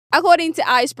According to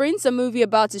Ice Prince, a movie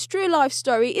about his true life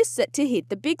story is set to hit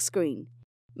the big screen.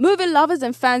 Movie lovers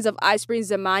and fans of Ice Prince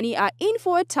Zamani are in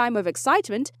for a time of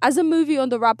excitement as a movie on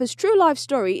the rapper's true life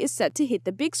story is set to hit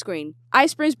the big screen.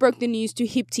 Ice Prince broke the news to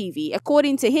HipTv.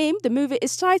 According to him, the movie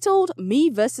is titled Me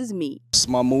vs. Me. It's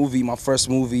my movie, my first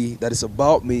movie that is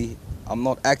about me. I'm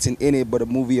not acting in it, but a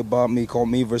movie about me called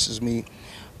Me vs. Me,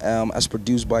 as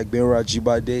produced by Benra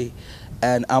Jibade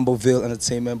and Amberville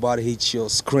Entertainment, Body Heat Chill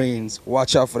Screens.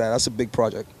 Watch out for that. That's a big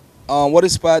project. What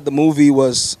inspired the movie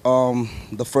was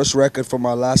the first record from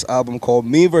my last album called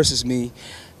Me vs. Me,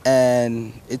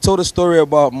 and it told a story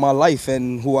about my life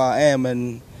and who I am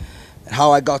and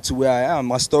how I got to where I am.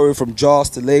 My story from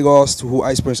Jaws to Lagos to who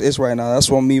Ice Prince is right now. That's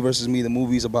what Me vs. Me, the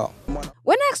movie, is about.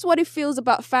 When asked what he feels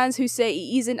about fans who say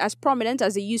he isn't as prominent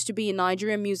as he used to be in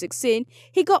Nigerian music scene,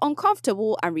 he got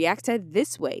uncomfortable and reacted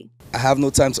this way. I have no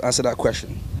time to answer that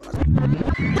question.